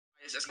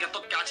As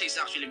Gatot Kache is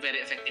actually very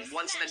effective.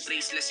 Once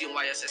nag-traceless yung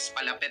YSS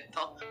palapit,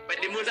 no?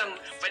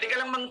 Pwede ka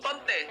lang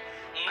mangtonte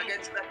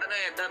against that,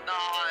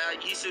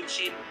 Yisun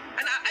Shin.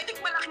 And I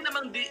think malaki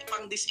namang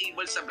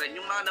pang-disable sa Bren,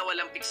 yung mga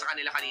nawalang pick sa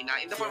kanila kanina,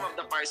 in the form of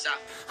the Parsa.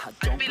 I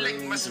feel like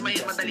mas may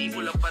madali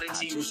pull up pa rin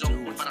si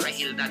Yuzong kumpara kay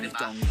Hilda, di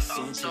ba?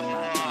 So,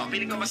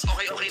 feeling ko mas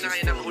okay na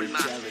ngayon ang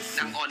hulma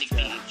ng Onic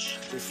PH.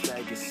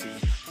 Okay,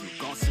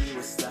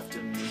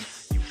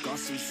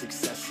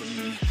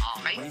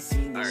 so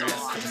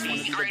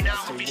we are now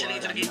officially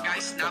into the game,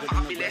 guys.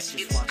 Napakabilis.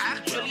 It's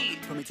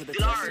actually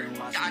Dilar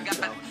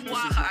kaagad,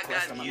 kuha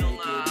kaagad yung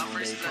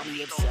first blood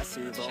dito.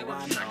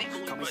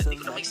 Hindi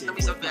ko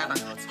na-miss out yata.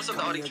 Most of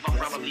the orange bomb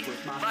probably.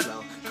 But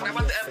what I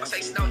want to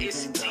emphasize now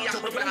is si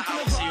Yakno pala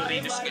hawak si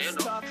Uranus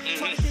ngayon, no?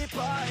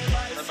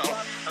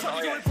 Totoo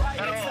yan.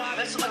 Pero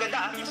mas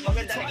maganda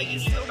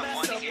nagiging ito ng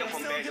Onic yung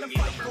compared to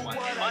game number 1.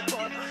 And Onic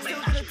may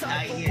actually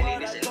dying here,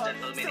 ladies and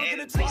gentlemen.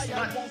 And please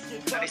not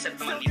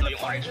na-reset naman dito yung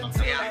orange bomb.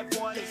 Yeah,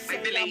 I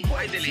delay.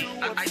 I think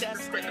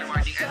that's quite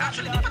rewarding. And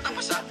actually, di pa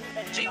tapos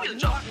Jay will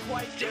jump.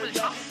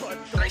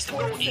 Tries to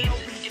go in.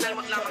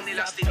 Kinalmot lamang ni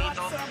Lusty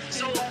dito.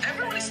 So,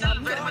 everyone is still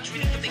very much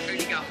willing to take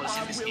early gambles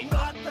in this game.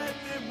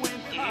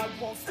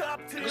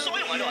 Gusto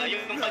ko yung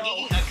yung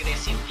pagiging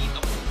aggressive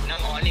dito ng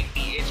Onic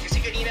PH.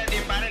 Kasi kanina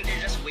din parang they're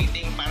just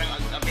waiting parang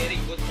a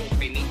very good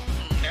opening.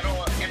 Pero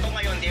eto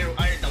ngayon, they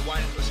are the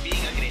one who's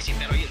being aggressive.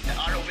 Pero the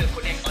arrow will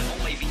connect on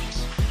all my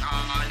Venus.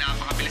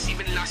 Napakabilis.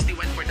 Even Lusty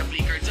went for the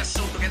flicker just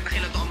so to get the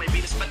kill on my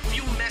Venus. But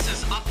few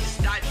messes up his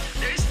dive.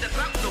 There is the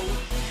trap though.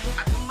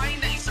 At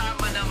may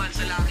naisama naman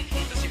sa langit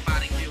dito si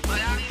Paring View.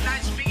 Langit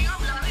line. Speaking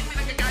of langit,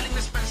 may nagagaling na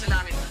spell sa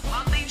langit.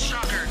 Mountain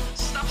Shocker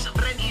stops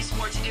Bren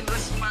Esports in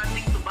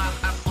responding to back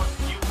up on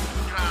View.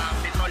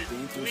 Grabe tol.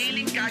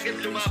 Willing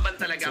kagad lumaban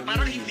talaga.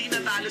 Parang hindi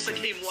natalo sa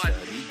game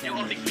 1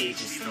 yung Onic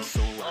PH dito.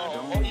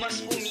 Mas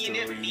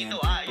puminit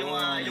dito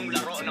yung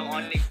laro ng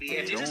Onic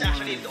PH. This is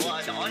actually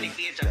the Onic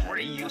PH that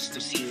we're used to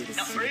see.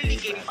 Na early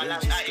game pa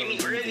lang,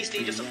 early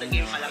stages of the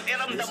game pa lang,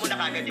 ramdam mo na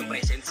kagad yung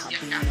presence.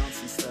 Yeah.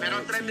 Pero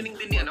threatening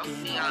din ni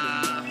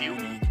View.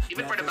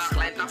 Even for the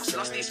backline, tapos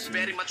Lost is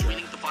very much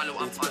willing to follow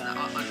up on that,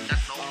 no?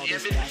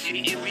 Even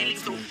willing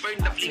to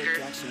burn the flicker.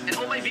 And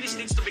my Venus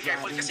needs to be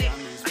careful kasi,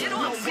 ayan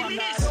ang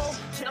bilis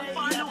ng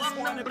follow-up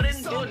ng Bren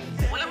doon.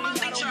 Walang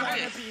mountain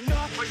shocker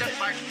for that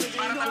part,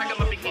 para talaga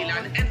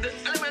mapigilan. And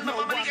alam mo,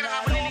 mapabalik ka na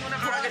kapaliling mo na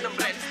kaagad ng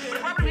Bren. But the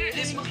problem here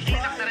is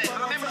mag-clean up na rin.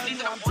 Mga members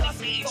dito ng Onic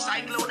PH,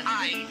 Cyclone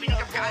Eye, pick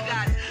up ka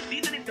agad.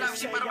 Dito ni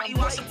Flapsy para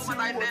maiwasan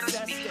pumatay. Pero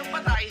speaking of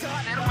patay,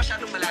 meron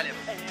masyadong malalim.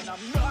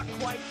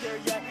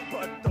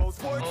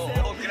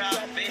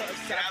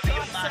 Grabe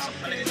yung pasok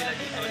talaga nila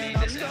dito,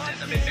 ladies and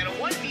gentlemen. Pero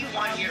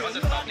 1v1 here on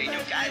the top lane,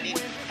 yung Khalid,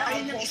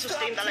 kaya niyang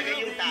i-sustain talaga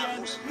yung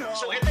tapos.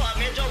 So ito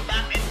medyo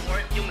back and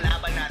forth yung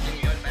laban natin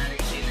ngayon,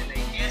 parang sila na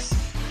yes.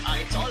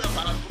 It's all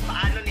about kung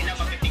paano nila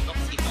mapipick off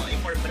dito.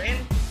 For Bren,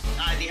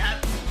 they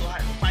have to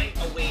find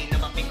a way na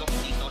mapick off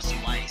dito si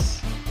Wise.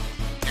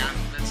 Yeah,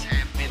 that's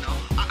happy, no?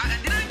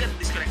 Di na get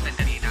disconnected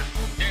kanina.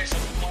 There's a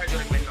more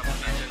direct pick off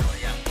medyo, no?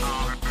 Yeah.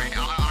 Okay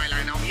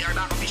lang. Now we are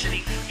back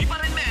officially. Di pa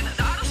rin, man.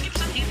 The arrows keeps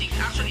on hitting.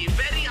 Actually,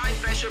 very high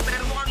pressure.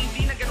 Pero mukhang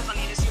hindi na ganun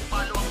kalinis yung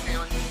follow-up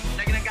ngayon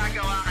na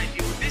ginagagawa kay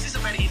View. This is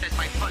a very heated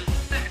fight, Paul.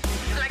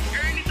 Like,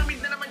 early to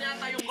mid na naman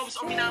yata yung bombs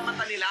o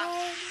minamata nila.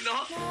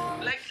 No?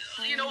 Like,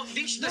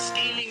 ditch the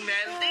scaling,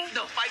 man. Take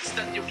the fights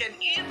that you can.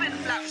 Even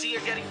Flapsy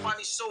are getting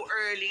punished so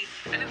early.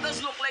 And it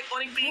does look like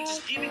Onic PH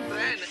is giving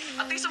Bren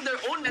a taste of their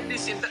own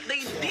medicine that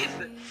they did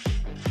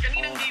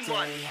kaninang game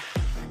 1.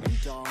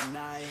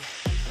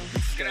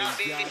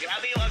 Grabe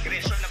yung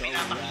aggression na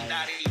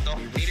pinapakita rito,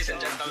 ladies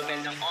and gentlemen,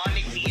 ng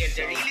Onic PH.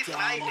 They really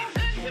tried it.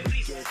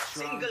 Every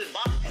single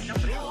buff na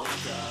Bren.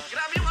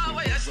 Grabe yung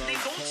away as they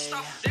don't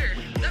stop there.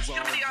 That's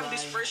gonna be the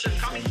dispersion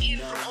coming in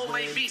from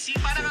my BC.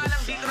 Para nga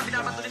lang dito na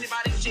binabato ni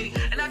Paring J.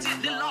 And that's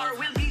it. Dilar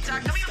will be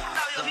tagged. Kami yung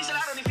pagkawi. Abisa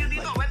laro ni Phil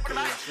dito. Went for the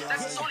back.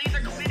 That's the Soul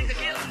Eater completing the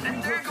kill.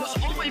 And there goes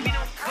my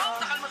Vino.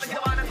 Nakalma na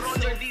ginawa ng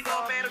Roger dito.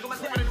 Pero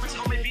gumanti pa rin naman si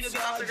my Vino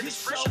dito after the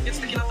dispersion. Gets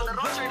the kill out of the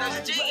Roger.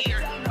 That's J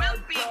here. Will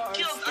be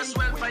killed as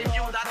well by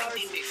View.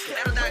 Dating team.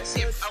 Pero that's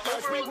it. Ang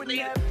overall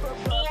play 4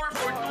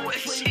 for 2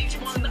 exchange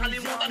mo ang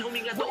nakalimutan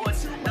huminga doon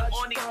ng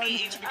Onic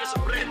PH because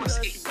Bren was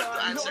able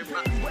to answer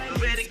back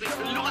very quick.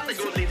 Look at the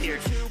goal lead here.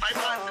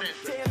 500.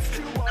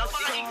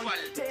 Napaka-equal.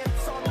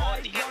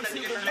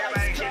 Ticket na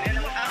parang siya.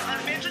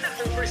 Medyo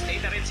nag-overstay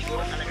na rin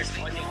siguro talaga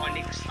sa yung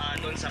Onyx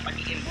doon sa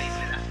pag-i-invade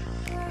nila.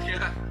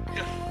 Yeah.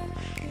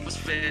 Was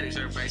very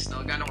surprised,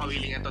 no? Gano'ng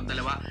kawiling itong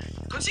dalawa.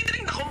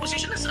 Considering the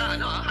composition as a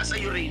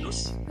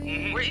Uranus,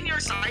 where in your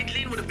side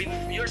lane would have been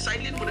a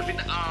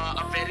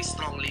very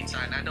strong lane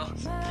sana, no?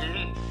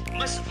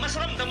 Mas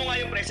ramdam mo nga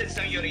yung presence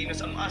ng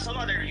Uranus. Some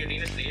other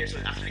Uranus players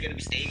will actually gonna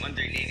be staying on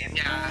their lane and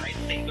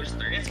take those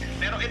turrets.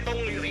 Pero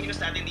itong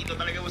Uranus natin dito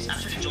talaga was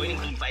actually joining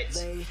team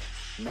fights.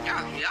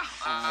 Yeah.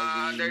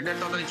 They're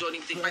totally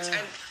joining team fights.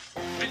 And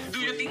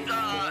do you think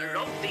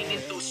Rob, they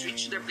need to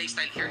switch their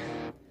playstyle here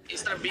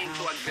instead of being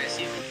too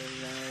aggressive?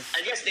 I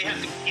guess they have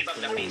to give up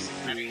the pace.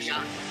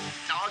 Yeah.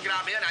 Nako,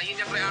 grabe yan.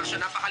 Yun yung reaction.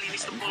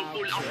 Napakalinis ng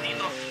pull out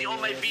dito ni Oh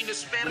My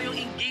Venus. Pero yung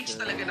engage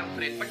talaga ng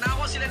Bren. Pag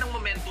nakakuha sila ng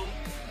momentum,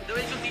 they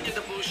will continue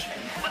the push.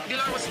 But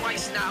Dilar was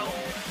wise now.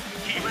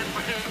 He went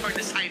for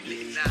the side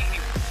lane na.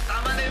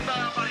 Tama na yung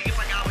mga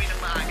pakikipag-away ng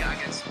maaga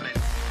against Bren.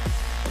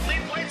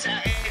 May point sa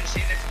akin,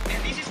 Shin,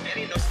 and this is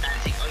very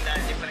nostalgic on the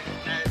different,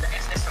 the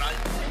SS run,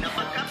 na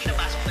pagka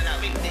pinapasok na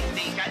namin,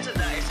 they cancel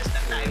the SS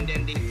that time,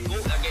 then they go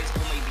against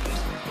Oh My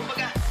Venus.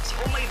 Kumbaga, si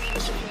Oh My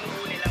Venus yung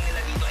hinuhuli lang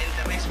nila dito, and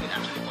the rest will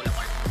actually fall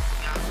apart.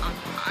 Yeah,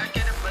 I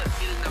kind of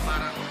feel na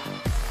parang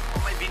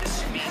Oh My Venus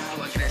is being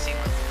too aggressive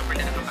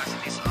compared to the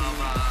capacities of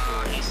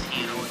his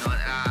hero. No?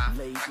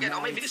 Again,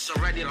 Oh My Venus is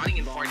already running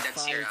in 4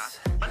 deaths here.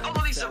 But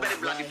although this is a very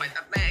bloody fight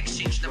at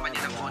na-exchange naman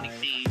niya ng Onic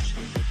page,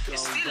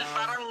 still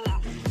parang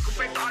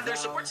compared to other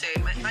supports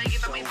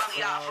nakikita mo ibang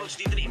i-approach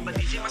dito ni Imba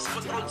DJ. Mas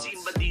controlled si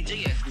Imba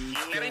DJ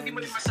Pero hindi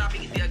mo rin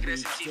masabing hindi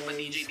aggressive si Imba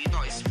DJ dito.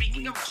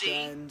 Speaking of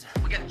Jay,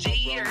 we got Jay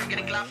here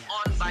getting clapped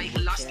on by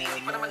Lusty.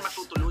 Hindi pa naman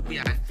matutulod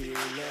yan.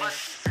 But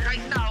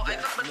right now, I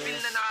thought Banbil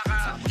na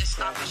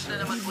nakaka-establish na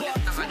naman ulit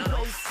ng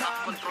top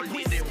control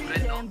dito yung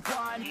Bren, no?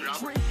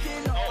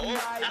 Oo.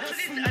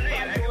 Actually,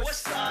 it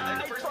was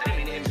the first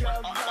 3 minutes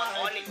about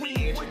Onic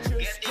PH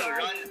getting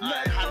run,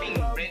 having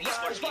Bren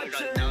Esports being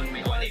run down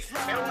by Onic.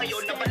 Pero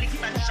ngayon,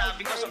 nabaliktad siya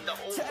because of the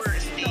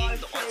overstaying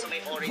doon sa may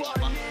orange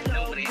pack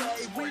ng Bren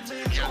Esports.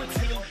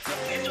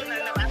 Medyo na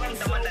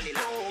nararamdaman na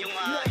nila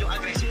yung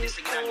aggressiveness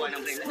na ginagawa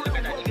ng Bren. Look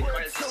at that, even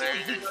Carlos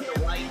is the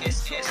YSS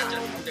just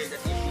under the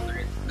team.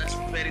 That's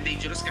very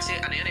dangerous kasi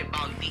ano yun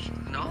bounty,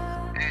 no?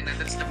 And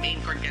that's the main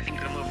core getting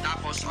removed.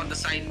 Tapos on the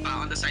side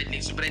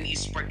lane, so Bren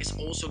Esports is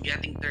also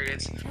getting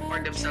turrets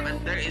for themselves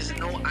and there is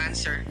no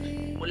answer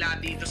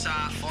mula dito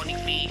sa Onic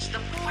page.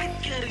 The fight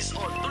carries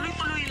on.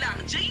 Tuloy-tuloy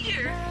lang. Jay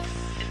here.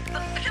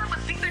 I cannot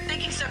think they're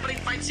taking separate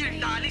fights here.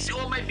 Dali si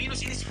Oh My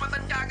Venus,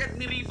 inispatan kagad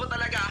ni Rivo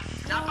talaga.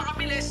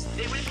 Napakabilis.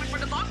 They will win for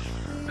the top?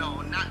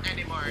 No, not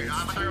anymore.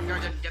 Avatar of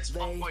Guardian gets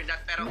bumped for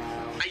that. Pero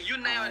ayun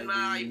na yun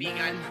mga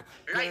kaibigan.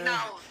 Right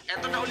now,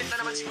 eto na ulit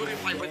na naman siguro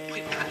yung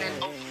 5-point content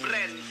of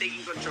Bren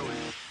taking control.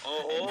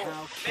 Oo.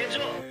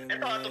 Medyo,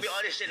 eto to be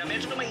honest na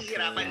medyo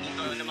mahihirapan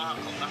dito na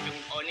makakompact yung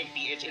Onic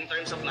PH in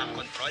terms of map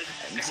control.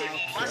 Kasi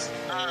mas,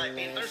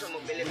 in terms of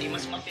mobility,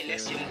 mas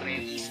mabilis yung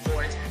Bren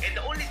Esports. And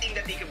the only thing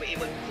that they could be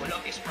able to pull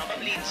off is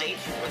probably Jay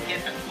would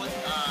get a good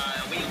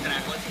Whale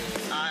Dragon.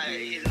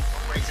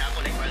 For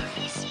example, like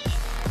Careless.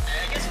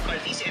 I guess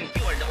Careless and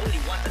Q are the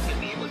only ones that will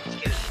be able to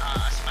kill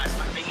as fast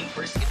as they can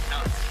burst it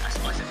down as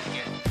fast as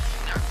they can.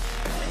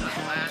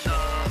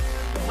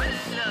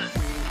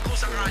 Kung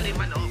sakali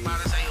man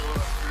para sa'yo,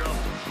 Rob,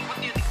 what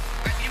do you think?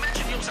 You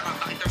mentioned yung sa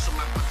comeback in terms of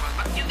map control,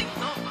 but you think,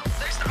 no,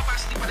 there's the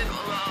capacity pa rin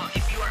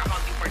if you are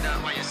accounting for the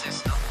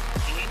YSS, no?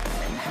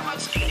 About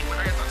scaling,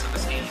 what are your thoughts on the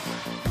scaling?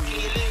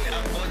 Scaling, I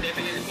would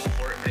definitely go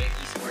for Bren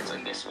Esports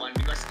on this one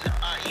because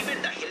even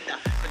the Hilda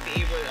could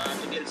be able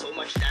to deal so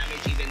much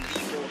damage, even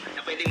Rivo,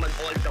 na pwedeng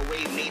mag-all the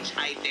way mage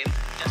item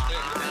just to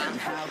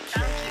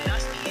tanky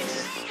Lusty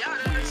is. Yeah,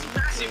 that's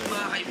massive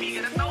mga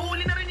kaibigan. At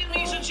nahuli na rin yung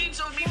Nation Shield,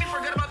 so maybe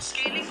forget about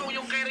scaling kung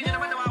yung carry niya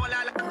naman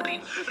nawawala lang rin.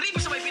 Rivo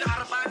sa may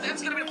pinakaharapan,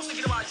 that's gonna be the post na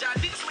ginawa dyan.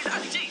 Dito sa may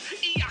daan, Jay,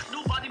 iyak,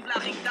 no body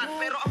blocking that,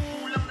 pero ang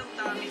kulang ng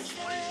damage.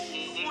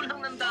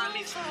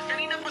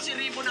 Kanina pa si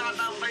Rivo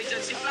nakatampay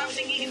dyan. Si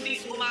Flamsingy hindi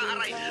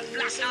umaaray.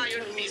 Blast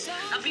Iron Miss.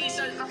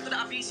 Abyssal after the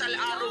Abyssal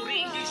Arrow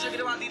Ring. Hindi siya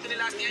ginawa dito ni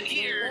Lusty. And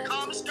here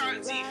comes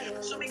Carlsy.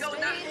 Sumigaw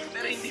na.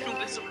 Pero hindi nung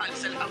sumali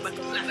sa laban.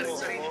 Wala na rin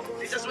sa rin.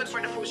 They just went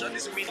for the push on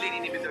this mid lane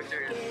inhibitor.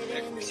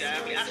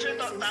 Exactly. Actually,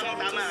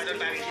 tamang-tama doon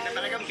parang na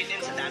talagang binin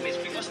sa damage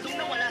because nung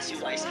nawala si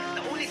Wise,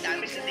 the only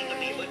damage that they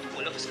could be able to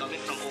pull off is coming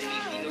from OP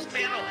Venus.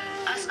 Pero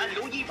as a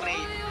low-G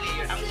player,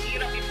 ang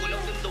hirap i-pull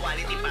off yung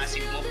duality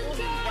passive mo kung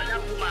wala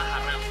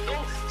pumaharap.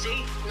 Though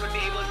Jay could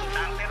be able to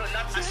tank pero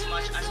not as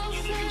much as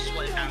yung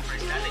usual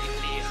tankers na if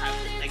they have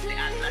like the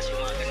Atlas, yung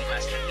mga ganun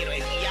class ng hero.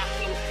 And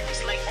Iyaku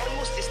is like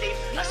almost the same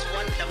as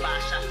what the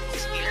Basha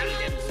is killing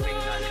them during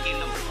the game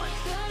number 1.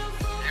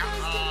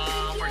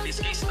 Yeah, for this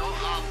case, no?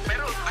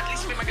 Pero at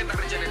least may magandang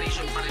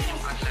regeneration pa rin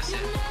yung Atlas.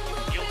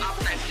 Yung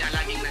uptime niya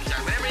laging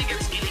nandyan. Whenever he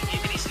gets killing, he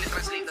can easily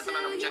translate na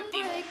ng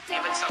objective.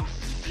 Even some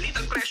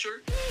little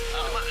pressure.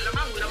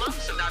 Lamang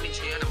sa damage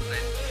ngayon ng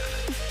Bren.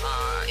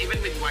 Even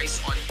with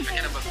Wise on, I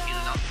can have a feel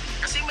now.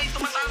 Kasi may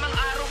tumatamang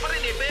araw pa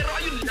rin pero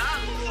ayun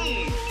lang.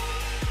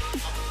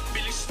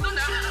 Bilis nun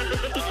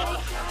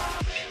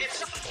It's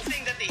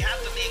something that they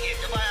have to take it.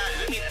 Diba,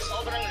 I mean,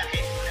 sobrang laki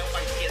ng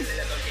pag-kill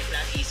nila doon kay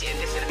Flat Easy and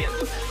this will be a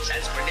good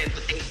chance for them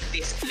to take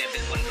this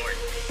level 1 Lord.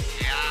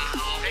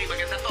 Yeah, okay,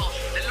 maganda to.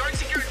 The Lord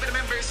secured the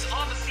members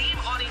of the team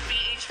on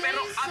PH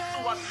pero at to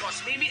what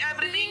cost? Maybe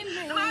everything.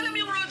 Namaalam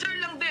yung Roger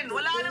lang din.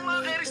 Wala nang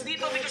mga carries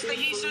dito because the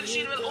Yisun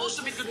Shin will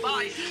also be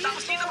goodbye.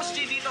 Tapos kita mo si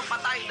Jay dito,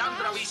 patay down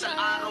the Rawisal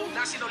Arrow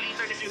na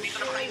sinoliter ni Few.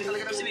 Dito na makainin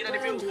talaga ng sinira ni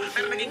Few.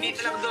 Pero naging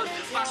dito lang doon.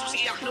 Pasok si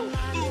Iakno.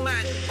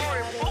 2-man or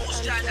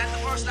focus dyan. At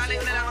of course,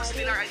 lalim na lang ang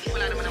Stellar. Ay,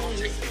 wala naman ang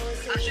objective.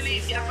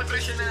 Actually,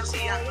 pinag-pressure na lang si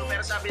Iakno.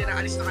 Pero sabi niya na,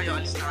 alis na kayo.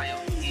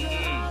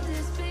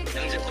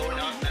 Nang zone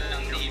out na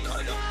lang dito.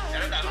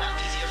 Pero Some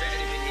PC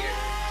already been here.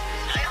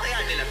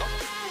 Kaya nila to?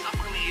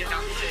 Napakaliit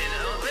ako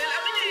no? Well,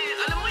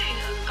 alam mo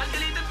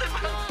calculated to pa.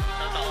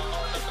 Totoo.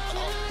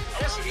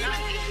 I was even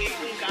thinking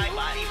kung kaya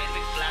ba, even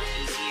with flat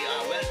PC,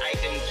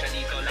 item siya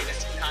dito, like a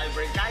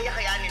Halberd, kaya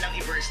nilang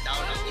i-burst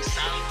down ang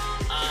isang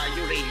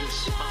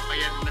Uranus.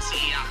 Bayad na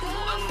si Iaco.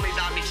 Ang may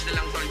damage na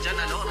lang tol dyan,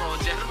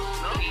 Roger,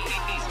 no?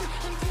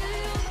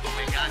 Oh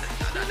my God,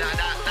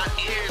 that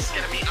is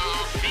gonna be a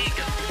big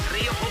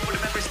ray of hope for the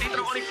members dito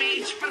ng Onic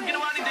page. Pero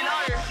ginawa ni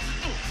Delar.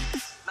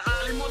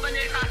 Nakalimutan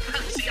niya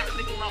yung si Iaco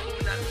na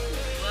kumakunan.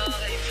 Mga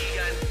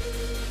kaibigan,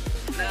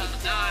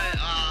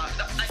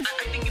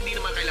 I think hindi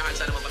naman kailangan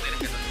sana mapatay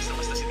ng ganun.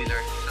 Basta si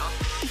Delar, no?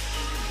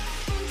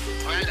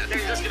 Well,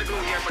 they're just gonna go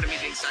here for the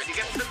meeting side. You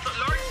get the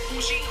Lord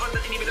pushing on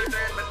the inhibitor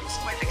turn, but it's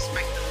quite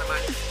expected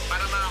naman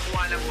para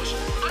makakuha ng push.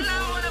 Wala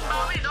ko ng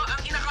bawi, no?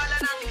 Ang inakala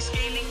natin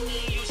scaling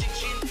ni using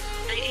shield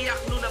kay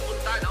Iakno na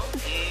punta, no?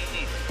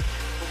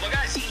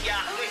 Kumbaga, si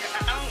Iakno,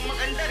 ang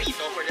maganda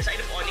rito for the side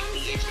of Onic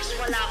PH is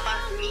wala pa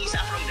ni isa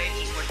from Bren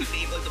Esport to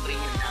be able to bring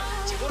him down.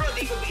 Siguro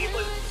they could be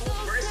able to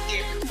burst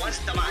it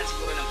once tamaan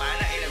siguro ng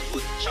bana and a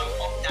good chunk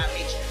of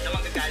damage na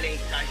magagaling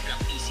card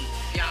lang PC.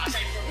 Yeah.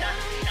 Aside from that,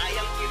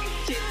 kayang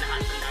i-regen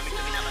lahat ng damage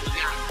na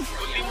binabatuloy.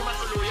 Kung di mo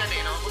matuluyan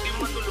no? Kung di mo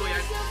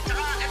matuluyan.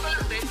 Tsaka, eto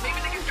lang din, maybe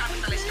they can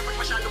capitalize kapag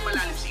masyadong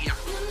malalim si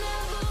Iakno.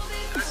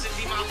 Kasi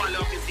hindi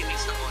makafollow up yung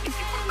teammates ng Onic.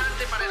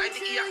 Importante pa rin, I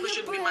think Iakno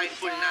should be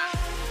mindful na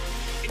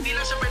hindi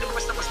lang siya pwede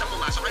basta-basta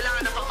pumasok.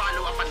 Kailangan na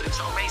pa-follow up rin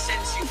siya. May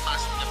sense yung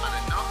pasok niya pa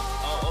rin, no?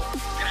 Oo.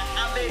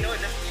 Grabe, no?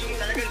 Yung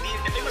talagang di,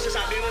 ito yung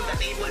masasabi mo the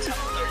table sa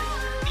motor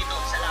dito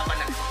sa laban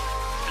ng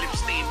flip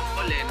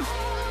stable, no?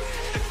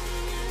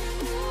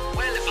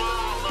 Well,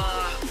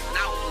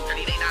 now,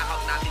 kanina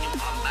ina-account natin yung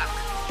comeback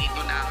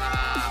dito ng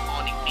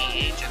Onic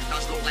PH and it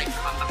does look like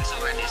the comeback is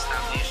already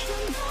established.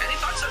 Any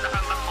thoughts on the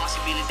comeback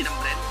possibility ng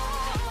Bren?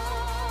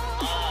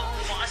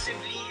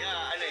 Possibly,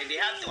 they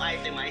have to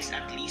itemize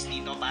at least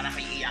dito para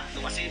kay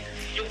Iakno kasi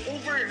yung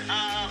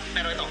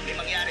pero ito, may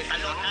mangyari.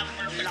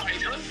 After of the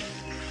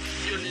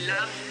Yun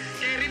lang.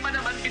 Carry pa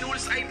naman,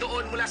 pinulsay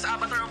doon mula sa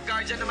Avatar of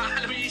Guardian na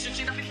mahal mo yung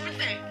Yushin na pinipit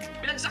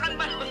Binagsakan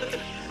ba?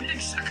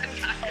 Binagsakan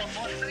ka.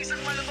 Ng isang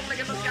malutong na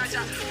gatot ka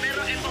siya.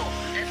 Pero ito,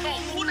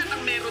 una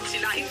nang meron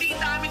sila. Hindi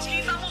damage.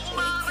 Kita mo,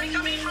 umaray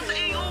kami from the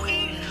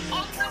AOE.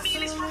 Off na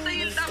milis from the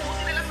Hilda.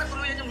 Buti na lang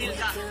natuluyan yung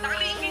Hilda.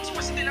 Nakali-engage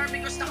pa si Delar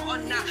because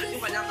naka-on na. Yung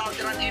kanyang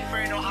counter on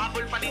Inferno.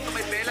 Habol pa dito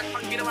may belat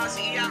pang ginawa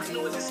si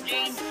Iakno in this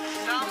game.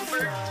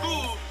 Number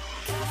 2.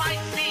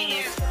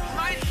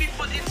 Might be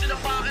put into the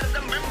pocket of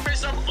the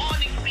members of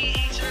Onic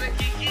PH na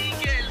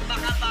nagkikigil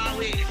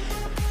makabawi.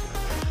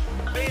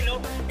 Pero,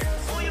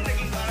 yung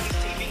naging parang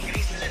saving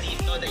grace nila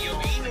dito, the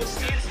Uranus,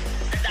 since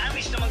the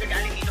damage na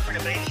magagaling dito for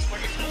the Bren Esport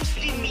is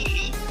mostly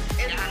melee,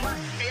 and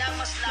kaya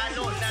mas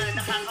lalo na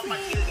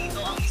nakakapag-heal dito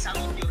ang isang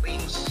Uranus.